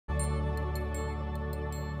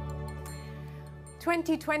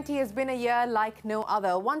2020 has been a year like no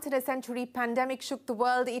other. Once-in-a-century pandemic shook the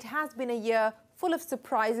world. It has been a year full of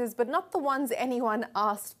surprises, but not the ones anyone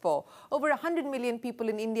asked for. Over 100 million people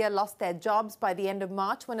in India lost their jobs by the end of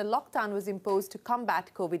March when a lockdown was imposed to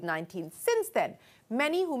combat COVID-19. Since then,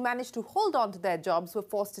 many who managed to hold on to their jobs were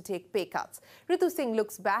forced to take pay cuts. Ritu Singh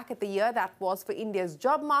looks back at the year that was for India's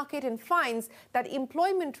job market and finds that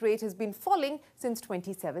employment rate has been falling since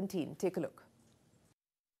 2017. Take a look.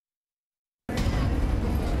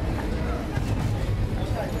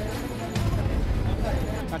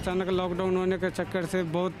 अचानक lockdown होने के चक्कर से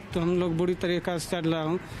बहुत हम लोग बुरी तरीके से चल रहा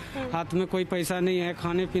हूँ। हाथ में कोई पैसा नहीं है,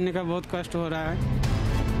 खाने पीने का बहुत कष्ट हो रहा है।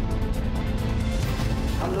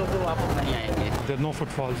 हम लोग तो वापस नहीं आएंगे। There are no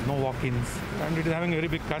footfalls, no walk-ins, and it is having a very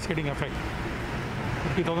big cascading effect.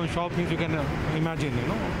 50,000 shops means you can imagine,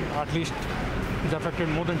 at least it's affected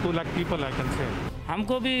more than 2 lakh people, I can say.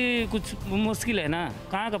 हमको भी कुछ मुश्किल है ना,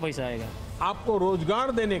 कहाँ का पैसा आएगा? आपको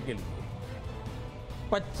रोजगार देने के लिए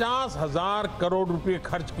 50,000 करोड़ रुपए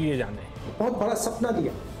खर्च किए जाने। बहुत बड़ा सपना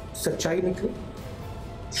दिया, सच्चाई निकली।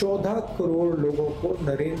 14 करोड़ लोगों को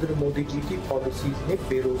नरेंद्र मोदी जी की पॉलिसीज ने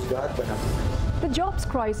बेरोजगार बना दिया। The jobs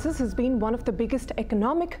crisis has been one of the biggest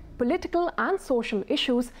economic, political and social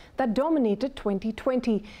issues that dominated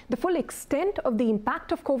 2020. The full extent of the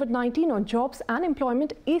impact of COVID-19 on jobs and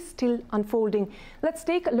employment is still unfolding. Let's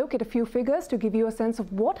take a look at a few figures to give you a sense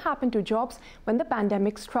of what happened to jobs when the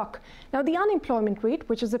pandemic struck. Now, the unemployment rate,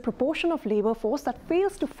 which is the proportion of labor force that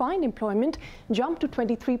fails to find employment, jumped to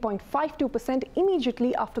 23.52%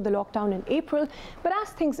 immediately after the lockdown in April. But as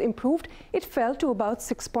things improved, it fell to about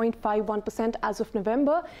 6.51% as of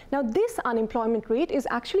November. Now, this unemployment rate is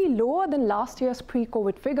actually lower than last year's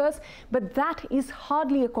pre-COVID figures, but that is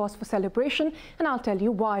hardly a cause for celebration, and I'll tell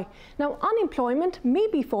you why. Now, unemployment may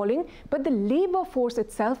be falling, but the labor force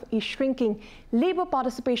itself is shrinking. Labor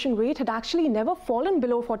participation rate had actually never fallen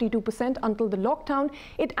below 42% until the lockdown.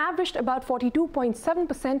 It averaged about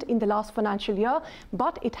 42.7% in the last financial year,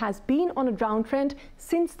 but it has been on a downtrend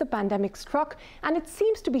since the pandemic struck, and it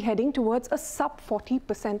seems to be heading towards a sub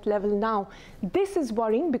 40% level now. This is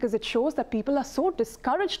worrying because it shows that people are so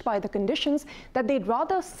discouraged by the conditions that they'd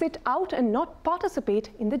rather sit out and not participate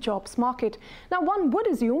in the jobs market. Now, one would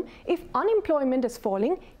assume if unemployment is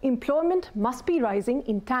falling, employment must be rising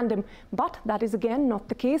in tandem, but that is again not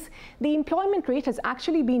the case. The employment rate has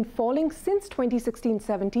actually been falling since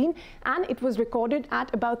 2016-17, and it was recorded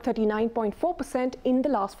at about 39.4% in the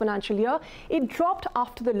last financial year. It dropped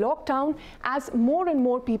after the lockdown as more and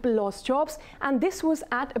more people lost jobs, and this was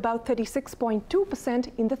at about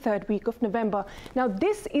 36.2% in the third week of November. Now,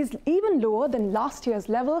 this is even lower than last year's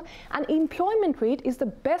level, and employment rate is the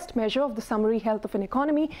best measure of the summary health of an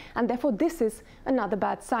economy, and therefore this is another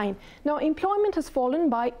bad sign. Now, employment has fallen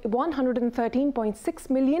by 113.6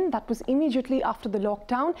 million. That was immediately after the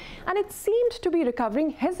lockdown, and it seemed to be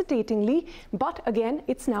recovering hesitatingly, but again,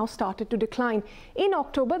 it's now started to decline. In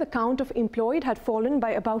October, the count of employed had fallen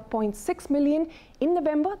by about 0.6 million. In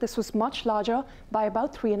November, this was much larger by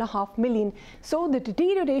about 3.5 million. So the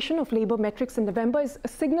deterioration of labour metrics in November is a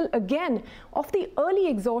signal again of the early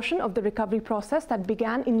exhaustion of the recovery process that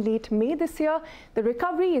began in late May this year. The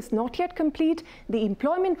recovery is not yet complete. The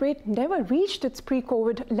employment rate never reached its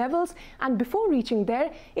pre-COVID levels, and before reaching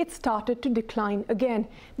there, it started to decline again.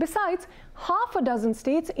 Besides, half a dozen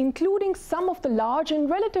states, including some of the large and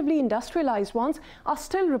relatively industrialized ones, are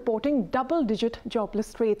still reporting double-digit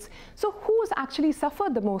jobless rates. So who has actually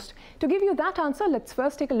suffered the most? To give you that answer, let's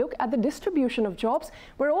first take a look at the distribution of jobs,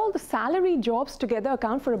 where all the salaried jobs together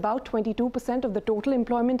account for about 22% of the total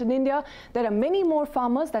employment in India. There are many more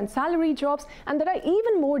farmers than salaried jobs, and there are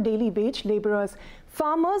even more daily wage laborers.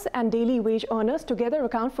 Farmers and daily wage earners together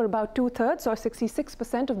account for about 2/3 or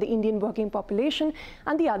 66% of the Indian working population,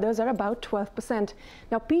 and the others are about 12%.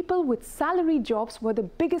 Now, people with salaried jobs were the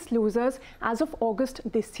biggest losers as of August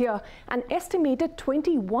this year. An estimated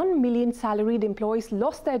 21 million salaried employees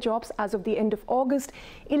lost their jobs as of the end of August.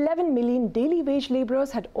 11 million daily wage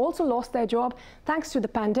laborers had also lost their job thanks to the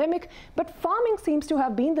pandemic, but farming seems to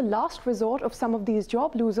have been the last resort of some of these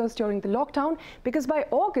job losers during the lockdown, because by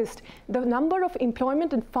August, the number of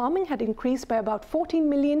employment in farming had increased by about 14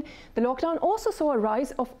 million. The lockdown also saw a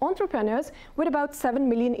rise of entrepreneurs with about 7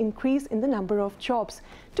 million increase in the number of jobs.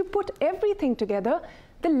 To put everything together,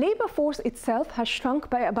 The labour force itself has shrunk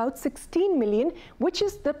by about 16 million, which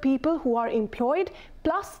is the people who are employed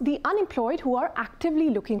plus the unemployed who are actively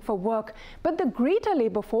looking for work. But the greater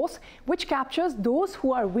labour force, which captures those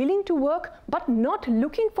who are willing to work but not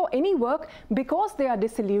looking for any work because they are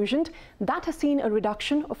disillusioned, that has seen a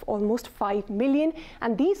reduction of almost 5 million.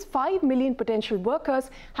 And these 5 million potential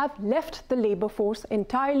workers have left the labour force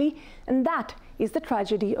entirely. And that is the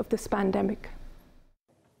tragedy of this pandemic.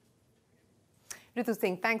 Ritu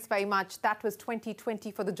Singh, thanks very much. That was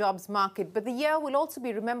 2020 for the jobs market. But the year will also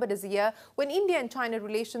be remembered as a year when India and China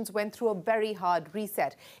relations went through a very hard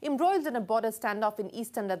reset. Embroiled in a border standoff in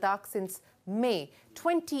eastern Ladakh since May,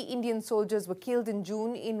 20 Indian soldiers were killed in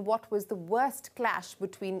June in what was the worst clash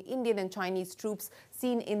between Indian and Chinese troops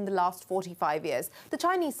seen in the last 45 years. The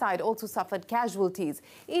Chinese side also suffered casualties.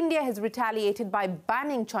 India has retaliated by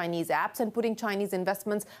banning Chinese apps and putting Chinese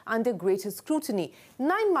investments under greater scrutiny.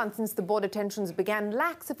 9 months since the border tensions began,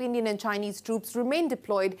 lakhs of Indian and Chinese troops remain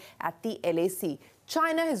deployed at the LAC.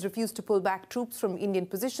 China has refused to pull back troops from Indian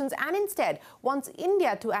positions and instead wants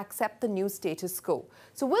India to accept the new status quo.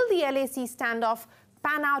 So will the LAC standoff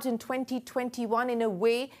pan out in 2021 in a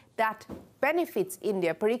way that benefits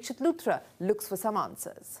India? Parikshit Luthra looks for some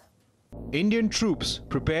answers. Indian troops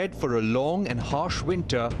prepared for a long and harsh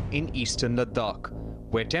winter in eastern Ladakh,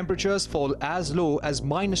 where temperatures fall as low as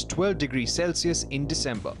 -12 degrees Celsius in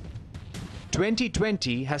December.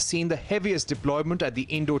 2020 has seen the heaviest deployment at the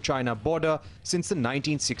Indo-China border since the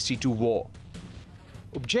 1962 war.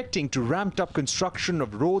 Objecting to ramped-up construction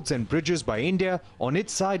of roads and bridges by India on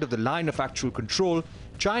its side of the line of actual control,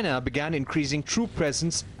 China began increasing troop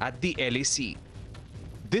presence at the LAC.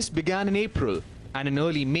 This began in April, and in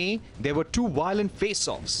early May there were two violent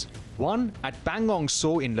face-offs, one at Pangong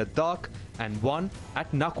So in Ladakh and one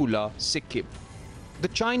at Nakula, Sikkim. The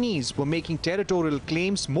Chinese were making territorial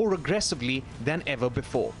claims more aggressively than ever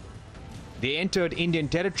before. They entered Indian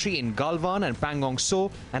territory in Galwan and Pangong So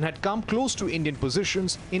and had come close to Indian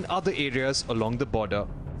positions in other areas along the border.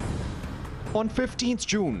 On 15th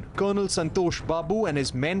June, Colonel Santosh Babu and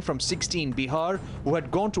his men from 16 Bihar, who had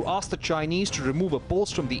gone to ask the Chinese to remove a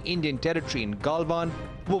post from the Indian territory in Galwan,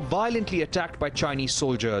 were violently attacked by Chinese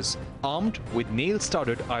soldiers, armed with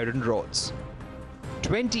nail-studded iron rods.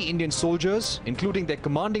 20 Indian soldiers, including their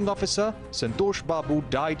commanding officer, Santosh Babu,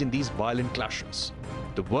 died in these violent clashes,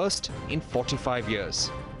 the worst in 45 years.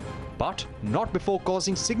 But not before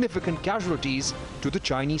causing significant casualties to the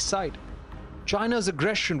Chinese side. China's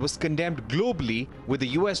aggression was condemned globally, with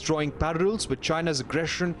the US drawing parallels with China's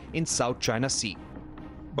aggression in South China Sea.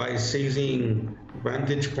 By seizing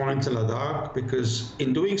vantage points in Ladakh, because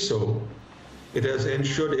in doing so, it has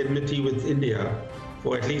ensured enmity with India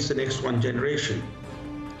for at least the next one generation.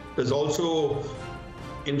 It has also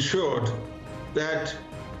ensured that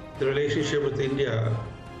the relationship with India,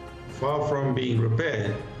 far from being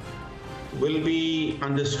repaired, will be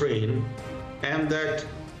under strain, and that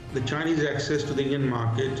the Chinese access to the Indian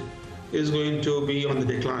market is going to be on the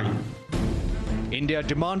decline. India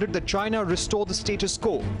demanded that China restore the status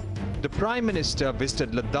quo. The Prime Minister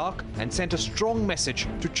visited Ladakh and sent a strong message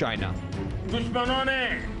to China. दुश्मनों ने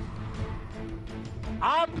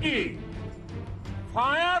आपकी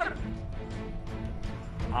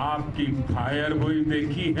fire हुई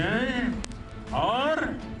देखी है और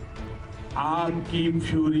आपकी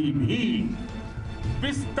fury भी।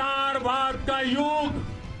 विस्तारवाद का युग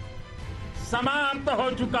समाप्त हो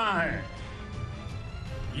चुका है।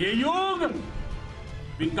 ये युग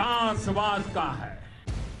विकासवाद का है।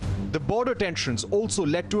 The border tensions also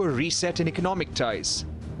led to a reset in economic ties,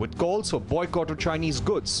 with calls for boycott of Chinese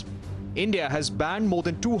goods. India has banned more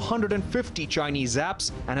than 250 Chinese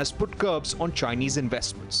apps and has put curbs on Chinese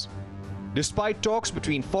investments. Despite talks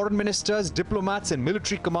between foreign ministers, diplomats and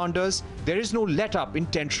military commanders, there is no let-up in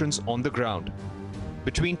tensions on the ground.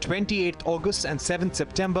 Between 28th August and 7th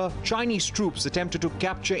September, Chinese troops attempted to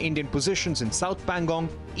capture Indian positions in South Pangong,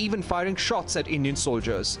 even firing shots at Indian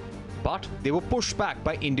soldiers. But they were pushed back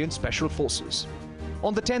by Indian special forces.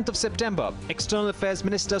 On the 10th of September, External Affairs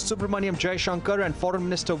Minister Subramaniam Jaishankar and Foreign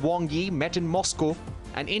Minister Wang Yi met in Moscow,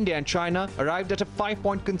 and India and China arrived at a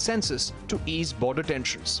 5-point consensus to ease border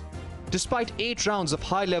tensions. Despite 8 rounds of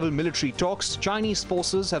high-level military talks, Chinese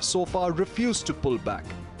forces have so far refused to pull back.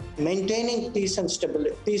 Maintaining peace and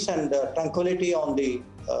stability, peace and tranquility on the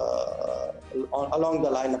along the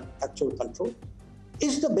line of actual control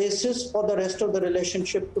is the basis for the rest of the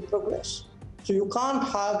relationship to progress. So you can't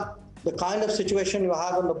have the kind of situation you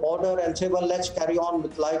have on the border and say, well, let's carry on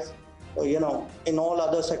with life, in all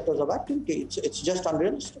other sectors of activity. It's just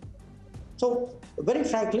unrealistic. So very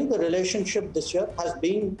frankly, the relationship this year has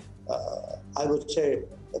been, I would say,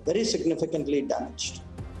 very significantly damaged.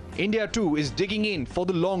 India too is digging in for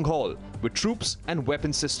the long haul with troops and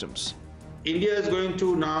weapon systems. India is going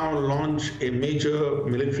to now launch a major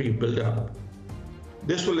military buildup.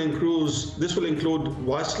 This will include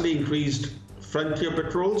vastly increased frontier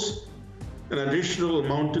patrols and additional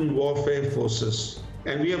mountain warfare forces.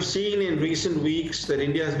 And we have seen in recent weeks that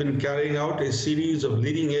India has been carrying out a series of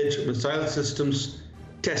leading-edge missile systems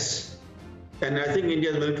tests. And I think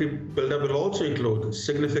India's military buildup will also include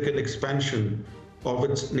significant expansion of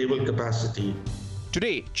its naval capacity.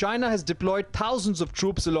 Today, China has deployed thousands of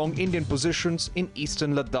troops along Indian positions in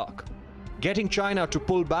eastern Ladakh. Getting China to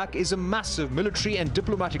pull back is a massive military and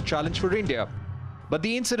diplomatic challenge for India. But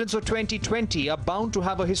the incidents of 2020 are bound to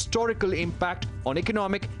have a historical impact on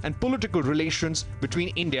economic and political relations between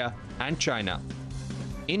India and China.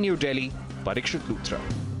 In New Delhi, Parikshit Luthra.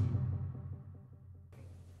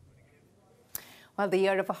 Well, the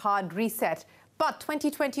year of a hard reset. But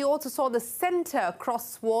 2020 also saw the centre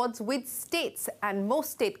cross swords with states, and most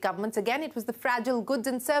state governments. Again, it was the fragile goods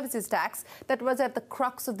and services tax that was at the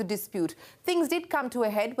crux of the dispute. Things did come to a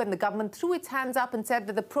head when the government threw its hands up and said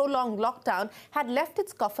that the prolonged lockdown had left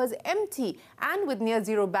its coffers empty. And with near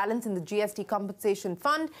zero balance in the GST compensation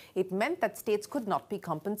fund, it meant that states could not be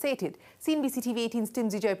compensated. CNBC-TV18's Tim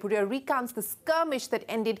Jaipuriya recounts the skirmish that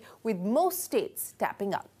ended with most states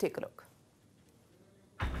tapping out. Take a look.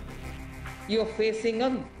 You're facing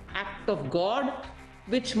an act of God,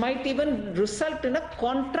 which might even result in a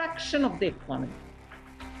contraction of the economy.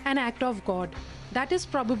 An act of God. That is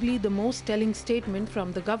probably the most telling statement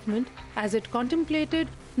from the government, as it contemplated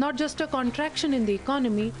not just a contraction in the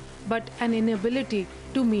economy, but an inability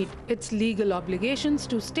to meet its legal obligations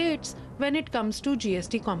to states when it comes to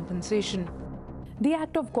GST compensation. The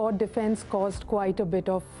act of God defense caused quite a bit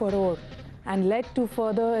of furore and led to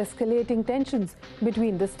further escalating tensions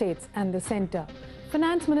between the states and the centre.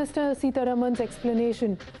 Finance Minister Sitharaman's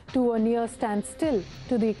explanation to a near standstill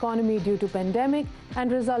to the economy due to pandemic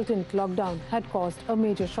and resultant lockdown had caused a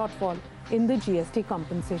major shortfall in the GST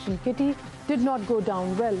compensation kitty did not go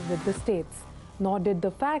down well with the states. Nor did the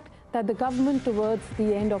fact that the government, towards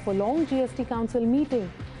the end of a long GST Council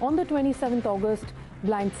meeting on the 27th August,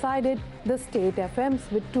 blindsided the state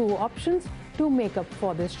FMs with two options to make up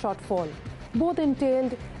for this shortfall. Both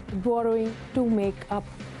entailed borrowing to make up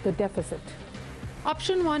the deficit.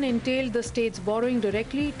 Option 1 entailed the states borrowing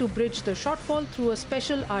directly to bridge the shortfall through a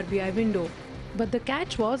special RBI window. But the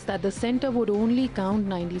catch was that the centre would only count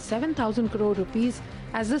 97,000 crore rupees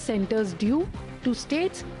as the centre's due to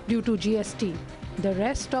states due to GST. The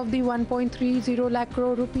rest of the 1.30 lakh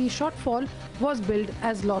crore rupee shortfall was billed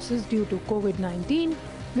as losses due to COVID-19,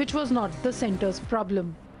 which was not the centre's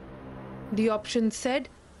problem. The option said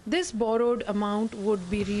this borrowed amount would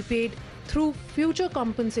be repaid through future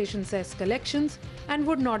compensation cess collections and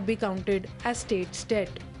would not be counted as states' debt.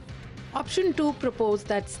 Option 2 proposed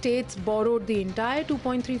that states borrowed the entire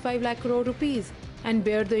 2.35 lakh crore rupees and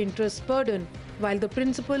bear the interest burden, while the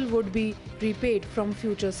principal would be repaid from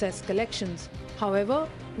future cess collections. However,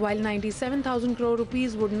 while 97,000 crore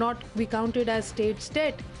rupees would not be counted as states'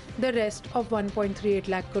 debt, the rest of 1.38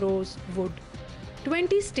 lakh crores would.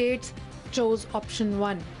 20 states chose option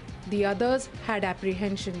 1. The others had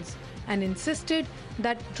apprehensions and insisted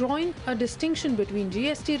that drawing a distinction between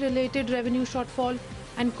GST-related revenue shortfall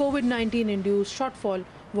and COVID-19-induced shortfall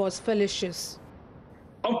was fallacious.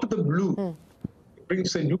 Out of the blue, it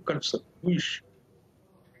brings a new concept, new issue,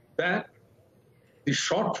 that the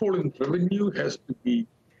shortfall in revenue has to be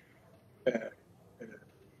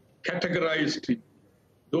categorized in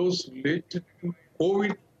those related to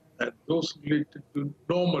COVID and those related to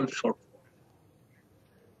normal shortfall.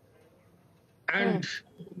 And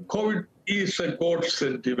COVID is a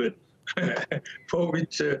godsend event for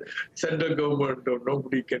which central government or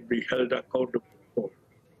nobody can be held accountable for.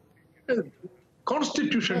 The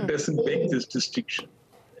Constitution doesn't make this distinction.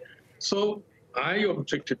 So I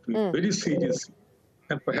objected to it very seriously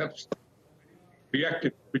and perhaps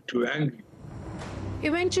reacted a bit too angry.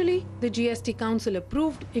 Eventually, the GST Council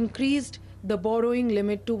increased the borrowing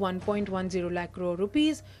limit to 1.10 lakh crore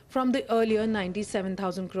rupees from the earlier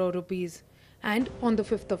 97,000 crore rupees. And on the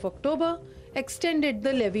 5th of October, extended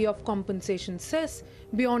the levy of compensation cess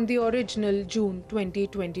beyond the original June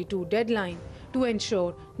 2022 deadline to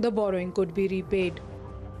ensure the borrowing could be repaid.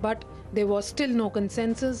 But there was still no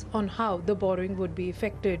consensus on how the borrowing would be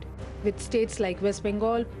effected, with states like West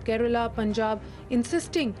Bengal, Kerala, Punjab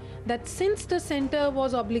insisting that since the centre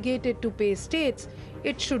was obligated to pay states,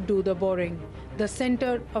 it should do the borrowing. The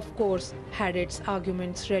centre, of course, had its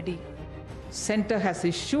arguments ready. Centre has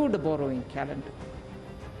issued a borrowing calendar.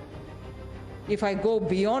 If I go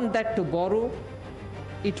beyond that to borrow,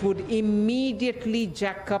 it would immediately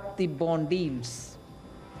jack up the bond yields.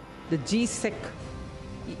 The G-Sec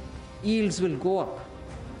yields will go up.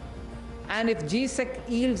 And if G-Sec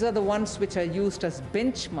yields are the ones which are used as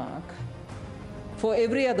benchmark for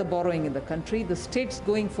every other borrowing in the country, the states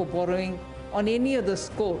going for borrowing on any other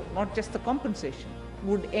score, not just the compensation,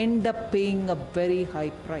 would end up paying a very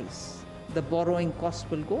high price. The borrowing cost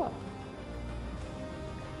will go up.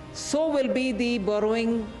 So will be the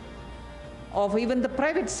borrowing of even the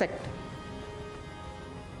private sector.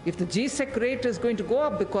 If the G-Sec rate is going to go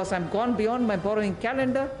up because I'm gone beyond my borrowing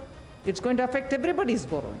calendar, it's going to affect everybody's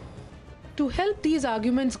borrowing. To help these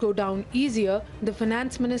arguments go down easier, the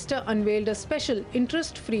finance minister unveiled a special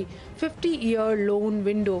interest-free 50-year loan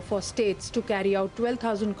window for states to carry out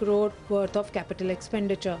 12,000 crore worth of capital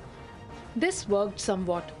expenditure. This worked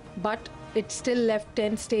somewhat, but it still left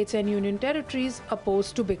 10 states and union territories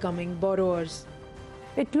opposed to becoming borrowers.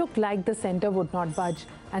 It looked like the centre would not budge,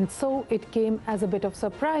 and so it came as a bit of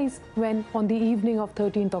surprise when, on the evening of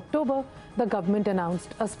 13th October, the government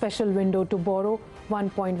announced a special window to borrow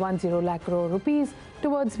 1.10 lakh crore rupees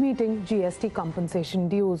towards meeting GST compensation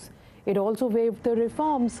dues. It also waived the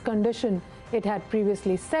reforms condition it had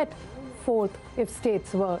previously set forth if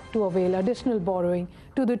states were to avail additional borrowing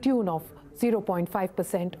to the tune of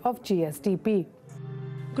 0.5% of GSDP.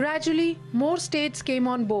 Gradually, more states came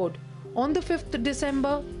on board. On the 5th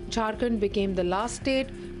December, Jharkhand became the last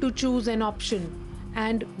state to choose an option.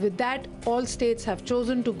 And with that, all states have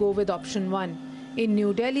chosen to go with option 1. In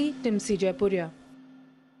New Delhi, Timsi Jaipuria.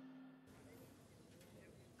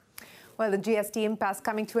 Well, the GST impasse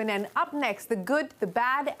coming to an end. Up next, the good, the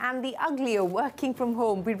bad and the ugly of working from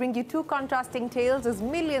home. We bring you two contrasting tales as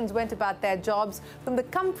millions went about their jobs from the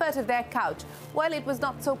comfort of their couch. Well, it was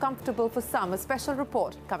not so comfortable for some. A special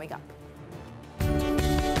report coming up.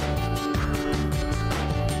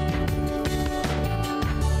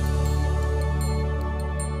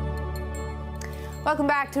 Welcome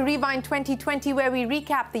back to Rewind 2020, where we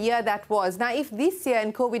recap the year that was. Now, if this year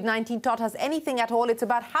and COVID-19 taught us anything at all, it's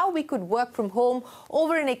about how we could work from home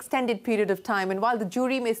over an extended period of time. And while the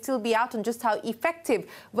jury may still be out on just how effective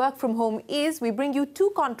work from home is, we bring you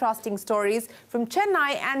two contrasting stories from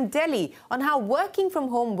Chennai and Delhi on how working from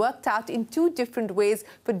home worked out in two different ways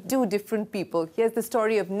for two different people. Here's the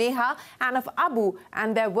story of Neha and of Abu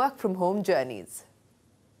and their work from home journeys.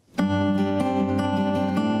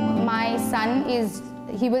 My son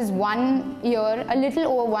he was 1 year, a little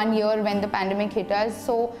over 1 year when the pandemic hit us.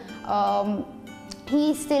 So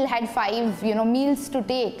he still had 5, meals to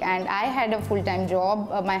take, and I had a full-time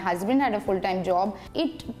job. My husband had a full-time job.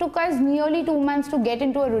 It took us nearly 2 months to get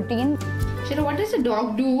into a routine. Shira, what does a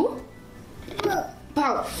dog do?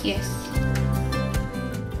 Pow. Yes.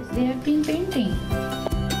 They have been painting.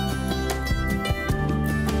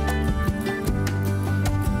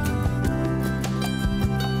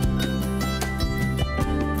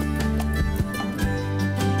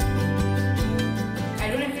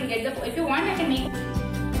 If you want, I can make.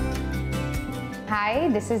 Hi,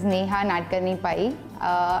 this is Neha Nadkarni Pai.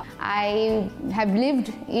 I have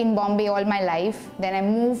lived in Bombay all my life. Then I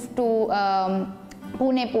moved to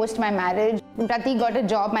Pune post my marriage. Pratik got a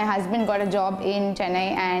job, my husband got a job in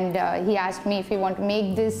Chennai, and he asked me if we want to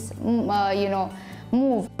make this,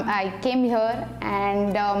 move. I came here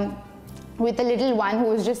and with a little one who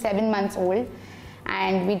was just 7 months old.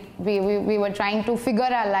 And we were trying to figure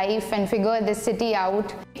our life and figure this city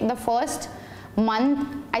out. The first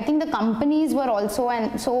month, I think the companies were also,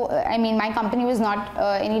 and so, my company was not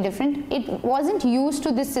any different. It wasn't used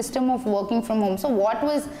to this system of working from home. So what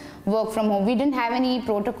was work from home? We didn't have any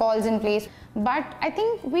protocols in place. But I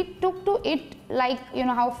think we took to it like,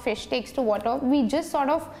 how fish takes to water. We just sort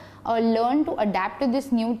of learned to adapt to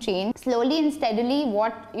this new change. Slowly and steadily,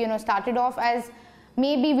 what, started off as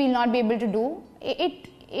maybe we'll not be able to do,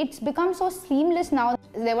 it's become so seamless now.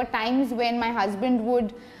 There were times when my husband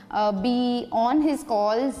would be on his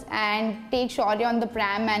calls and take Shaurya on the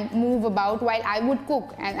pram and move about while I would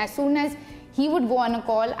cook. And as soon as he would go on a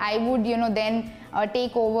call, I would, then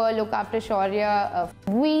take over, look after Shaurya.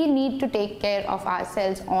 We need to take care of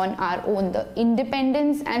ourselves on our own. The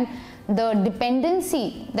independence and the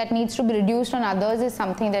dependency that needs to be reduced on others is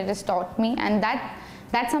something that has taught me, and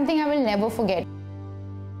that's something I will never forget.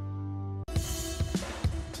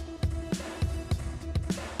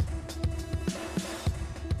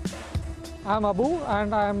 I'm Abu,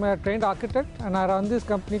 and I'm a trained architect, and I run this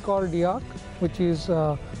company called DARC, which is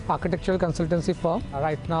an architectural consultancy firm.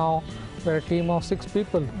 Right now, we're a team of 6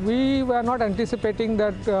 people. We were not anticipating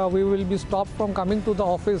that we will be stopped from coming to the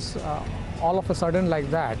office all of a sudden like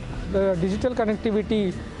that. The digital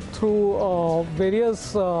connectivity through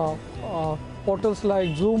various portals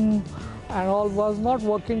like Zoom and all was not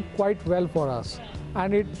working quite well for us.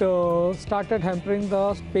 And it started hampering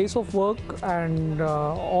the pace of work and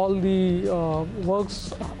all the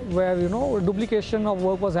works where, duplication of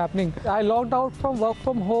work was happening. I logged out from work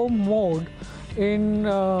from home mode in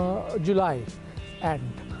July end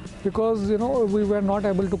because, we were not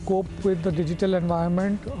able to cope with the digital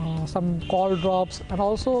environment, some call drops, and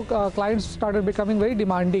also clients started becoming very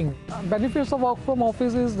demanding. Benefits of work from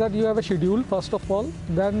office is that you have a schedule, first of all.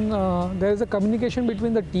 Then there is a communication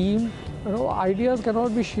between the team. Ideas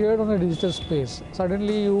cannot be shared on a digital space.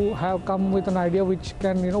 Suddenly you have come with an idea which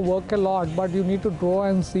can, work a lot, but you need to draw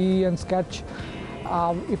and see and sketch.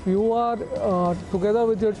 If you are together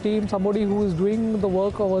with your team, somebody who is doing the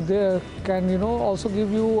work over there can, also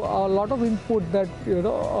give you a lot of input that,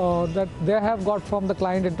 that they have got from the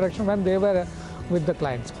client interaction when they were with the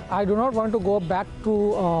clients. I do not want to go back to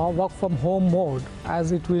work from home mode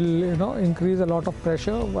as it will, increase a lot of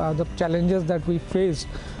pressure. The challenges that we face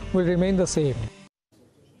will remain the same.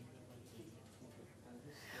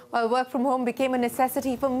 Well, work from home became a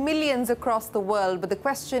necessity for millions across the world, but the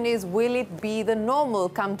question is, will it be the normal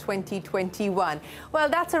come 2021? Well,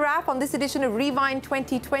 that's a wrap on this edition of Rewind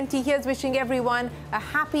 2020. Here's wishing everyone a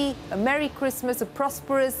happy, a Merry Christmas, a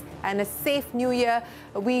prosperous and a safe New Year.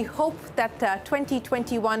 We hope that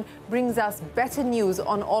 2021 brings us better news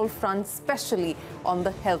on all fronts, especially on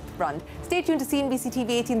the health front. Stay tuned to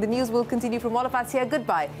CNBC-TV18. The news will continue from all of us here.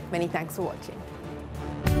 Goodbye. Many thanks for watching.